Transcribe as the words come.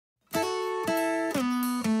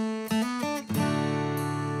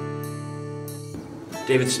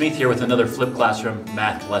David Smith here with another Flip Classroom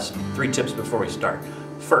math lesson. 3 tips before we start.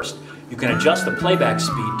 First, you can adjust the playback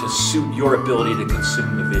speed to suit your ability to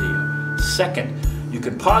consume the video. Second, you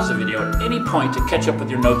can pause the video at any point to catch up with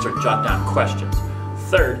your notes or jot down questions.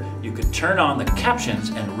 Third, you can turn on the captions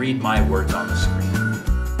and read my words on the screen.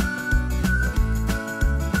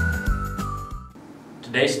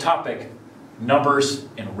 Today's topic, numbers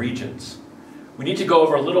in regions. We need to go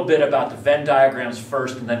over a little bit about the Venn diagrams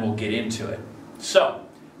first, and then we'll get into it. So,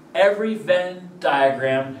 every Venn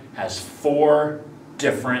diagram has 4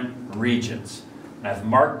 different regions. And I've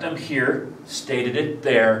marked them here, stated it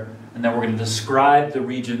there, and then we're going to describe the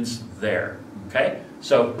regions there. Okay?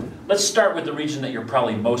 So, let's start with the region that you're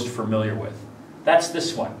probably most familiar with. That's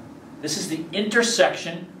this one. This is the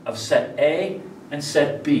intersection of set A and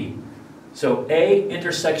set B. So, A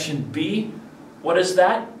intersection B, what is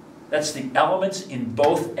that? That's the elements in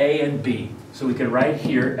both A and B. So we can write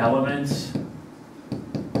here elements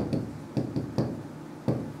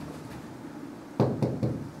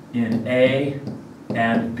in A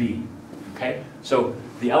and B. Okay? So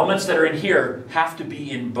the elements that are in here have to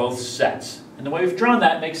be in both sets. And the way we've drawn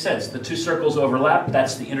that makes sense. The 2 circles overlap.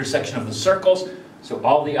 That's the intersection of the circles. So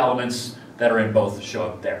all the elements that are in both show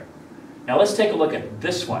up there. Now let's take a look at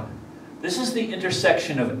this one. This is the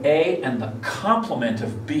intersection of A and the complement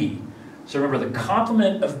of B. So remember, the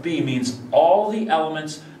complement of B means all the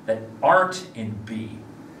elements that aren't in B.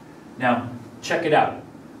 Now, check it out.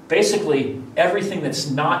 Basically, everything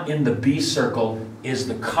that's not in the B circle is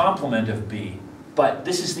the complement of B. But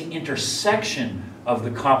this is the intersection of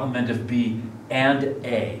the complement of B and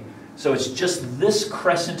A. So it's just this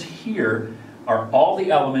crescent here are all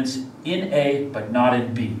the elements in A but not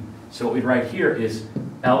in B. So what we write here is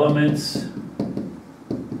elements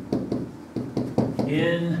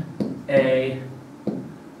in A,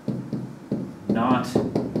 not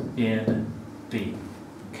in B.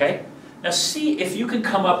 Okay? Now see if you can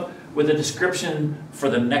come up with a description for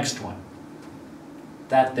the next one.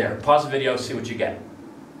 That there. Pause the video, see what you get.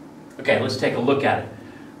 Okay, let's take a look at it.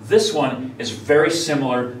 This one is very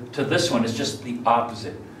similar to this one, it's just the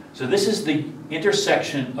opposite. So this is the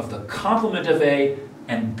intersection of the complement of A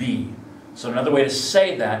and B. So another way to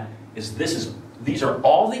say that is these are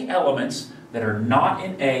all the elements that are not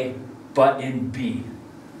in A but in B.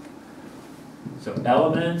 So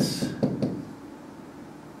elements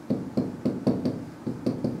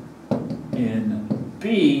in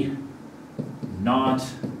B, not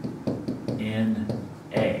in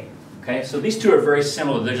A. Okay, so these two are very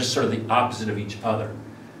similar. They're just sort of the opposite of each other.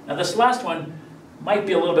 Now this last one might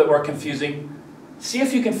be a little bit more confusing. See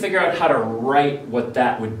if you can figure out how to write what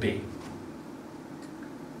that would be.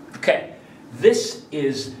 Okay, this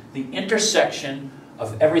is the intersection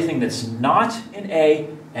of everything that's not in A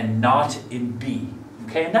and not in B.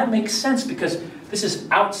 Okay, and that makes sense because this is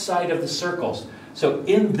outside of the circles. So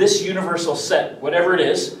in this universal set, whatever it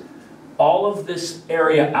is, all of this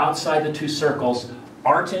area outside the 2 circles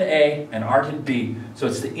aren't in A and aren't in B. So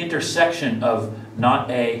it's the intersection of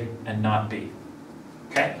not A and not B.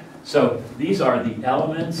 Okay, so these are the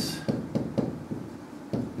elements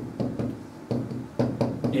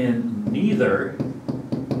in neither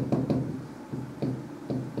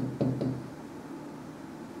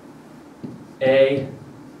A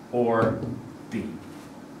or B.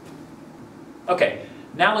 Okay,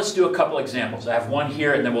 now let's do a couple examples. I have one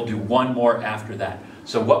here and then we'll do one more after that.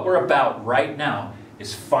 So what we're about right now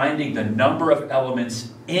is finding the number of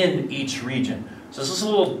elements in each region. So this is a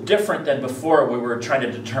little different than before where we were trying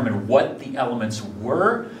to determine what the elements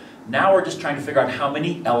were. Now we're just trying to figure out how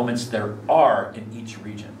many elements there are in each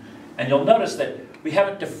region. And you'll notice that we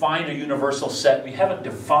haven't defined a universal set. We haven't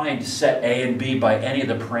defined set A and B by any of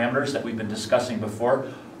the parameters that we've been discussing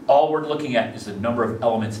before. All we're looking at is the number of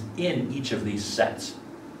elements in each of these sets.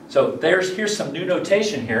 So here's some new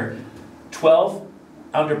notation here. 12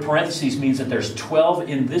 under parentheses means that there's 12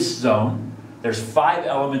 in this zone. There's 5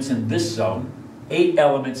 elements in this zone, 8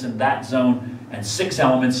 elements in that zone, and 6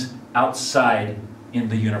 elements outside in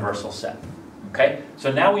the universal set. Okay?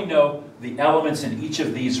 So now we know the elements in each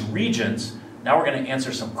of these regions. Now we're going to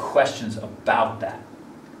answer some questions about that.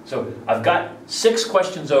 So I've got 6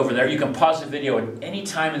 questions over there. You can pause the video at any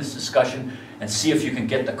time in this discussion and see if you can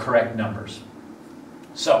get the correct numbers.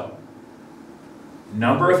 So,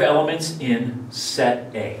 number of elements in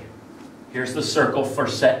set A. Here's the circle for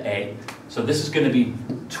set A. So this is going to be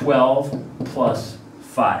 12 plus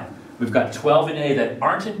 5. We've got 12 in A that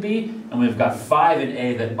aren't in B, and we've got 5 in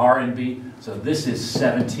A that are in B. So this is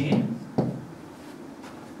 17.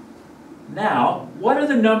 Now, what are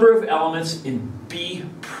the number of elements in B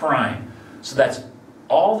prime? So that's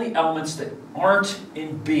all the elements that aren't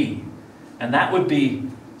in B. And that would be,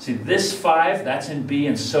 see this 5, that's in B,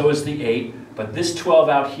 and so is the 8. But this 12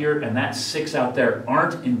 out here and that 6 out there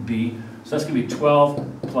aren't in B. So that's going to be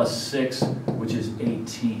 12 plus 6, which is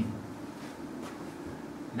 18.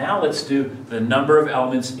 Now let's do the number of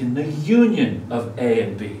elements in the union of A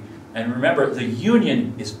and B. And remember, the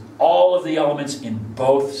union is all of the elements in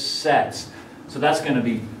both sets. So that's going to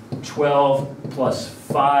be 12 plus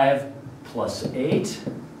 5 plus 8,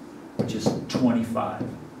 which is 25.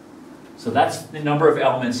 So that's the number of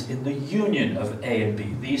elements in the union of A and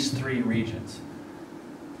B, these three regions.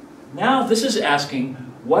 Now this is asking,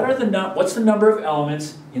 what's the number of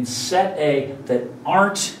elements in set A that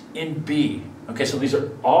aren't in B? Okay, so these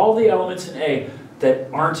are all the elements in A that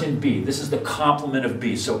aren't in B. This is the complement of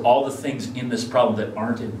B, so all the things in this problem that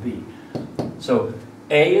aren't in B. So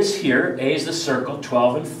A is here, A is the circle,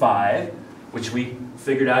 12 and 5, which we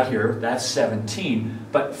figured out here, that's 17.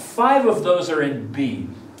 But 5 of those are in B.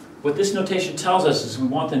 What this notation tells us is we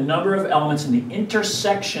want the number of elements in the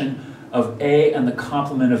intersection of A and the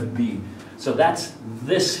complement of B. So that's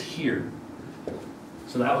this here.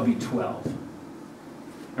 So that would be 12.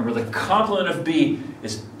 Remember, the complement of B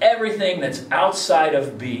is everything that's outside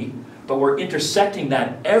of B, but we're intersecting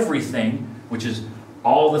that everything, which is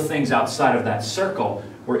all the things outside of that circle,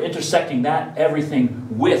 we're intersecting that everything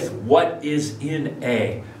with what is in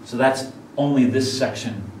A. So that's only this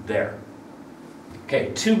section there.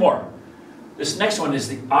 Okay, 2 more. This next one is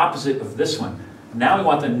the opposite of this one. Now we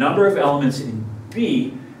want the number of elements in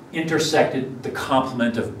B intersected the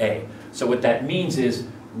complement of A. So what that means is,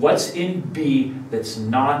 what's in B that's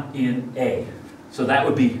not in A? So that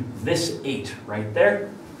would be this 8 right there.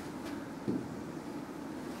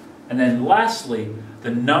 And then lastly,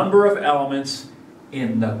 the number of elements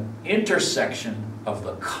in the intersection of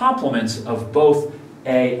the complements of both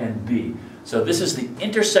A and B. So this is the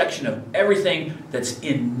intersection of everything that's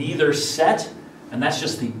in neither set, and that's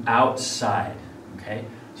just the outside. Okay?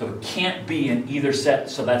 So it can't be in either set,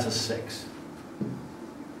 so that's a 6.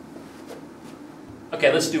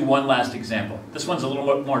 Okay, let's do one last example. This one's a little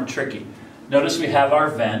bit more tricky. Notice we have our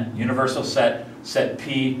Venn, universal set, set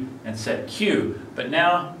P, and set Q. But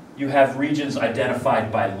now you have regions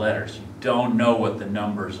identified by letters. You don't know what the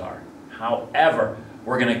numbers are. However,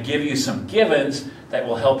 we're going to give you some givens that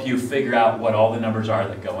will help you figure out what all the numbers are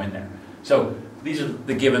that go in there. So these are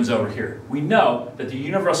the givens over here. We know that the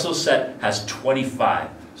universal set has 25.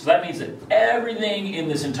 So that means that everything in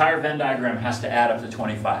this entire Venn diagram has to add up to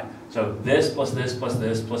 25. So this plus this plus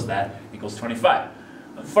this plus that equals 25.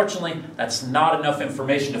 Unfortunately, that's not enough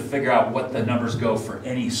information to figure out what the numbers go for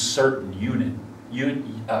any certain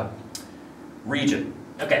region.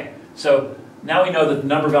 Okay, so now we know that the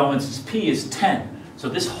number of elements P is 10. So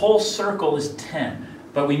this whole circle is 10.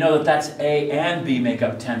 But we know that that's A and B make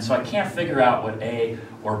up 10, so I can't figure out what A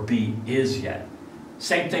or B is yet.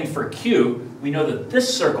 Same thing for Q. We know that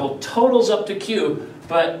this circle totals up to Q,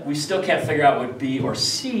 but we still can't figure out what B or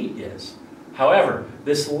C is. However,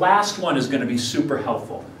 this last one is going to be super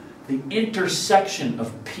helpful. The intersection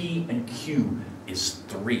of P and Q is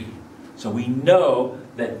 3. So we know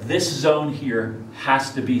that this zone here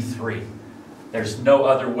has to be 3. There's no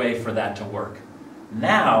other way for that to work.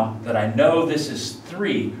 Now that I know this is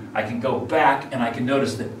 3, I can go back and I can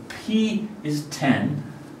notice that P is 10.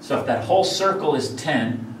 So if that whole circle is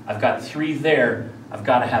 10, I've got 3 there, I've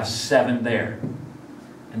got to have 7 there.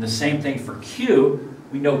 And the same thing for Q.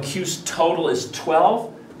 We know Q's total is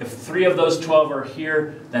 12. If 3 of those 12 are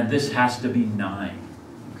here, then this has to be 9.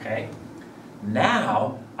 Okay?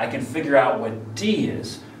 Now I can figure out what D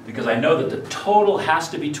is, because I know that the total has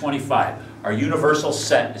to be 25. Our universal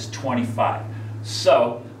set is 25.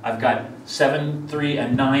 So I've got 7, 3,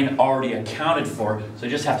 and 9 already accounted for, so I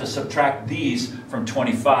just have to subtract these from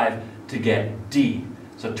 25 to get D.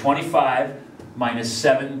 So 25 minus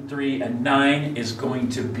 7, 3, and 9 is going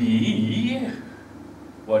to be,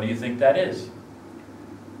 what do you think that is?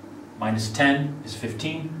 Minus 10 is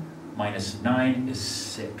 15, minus 9 is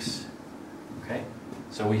 6. Okay?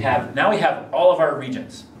 So now we have all of our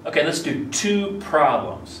regions. Okay, let's do 2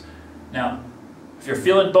 problems. Now, if you're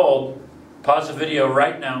feeling bold, pause the video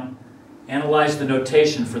right now, analyze the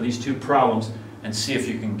notation for these 2 problems, and see if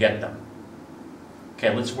you can get them.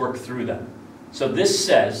 Okay, let's work through them. So this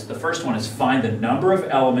says, the first one is find the number of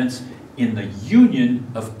elements in the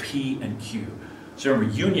union of P and Q. So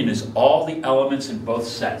remember, union is all the elements in both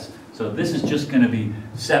sets. So this is just going to be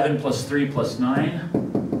 7 plus 3 plus 9,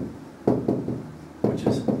 which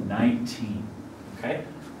is 19. Okay?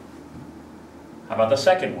 How about the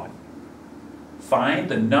second one? Find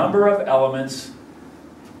the number of elements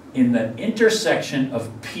in the intersection of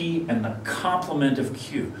P and the complement of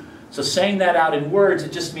Q. So saying that out in words,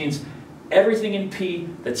 it just means everything in P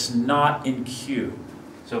that's not in Q.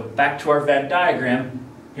 So back to our Venn diagram,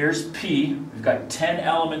 here's P. We've got 10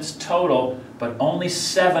 elements total, but only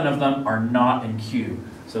 7 of them are not in Q.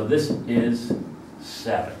 So this is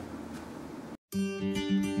 7.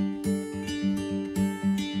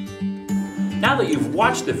 Now that you've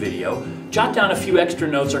watched the video, jot down a few extra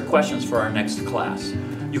notes or questions for our next class.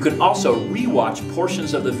 You can also re-watch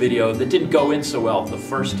portions of the video that didn't go in so well the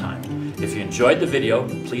first time. If you enjoyed the video,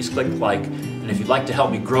 please click like, and if you'd like to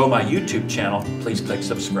help me grow my YouTube channel, please click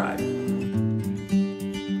subscribe.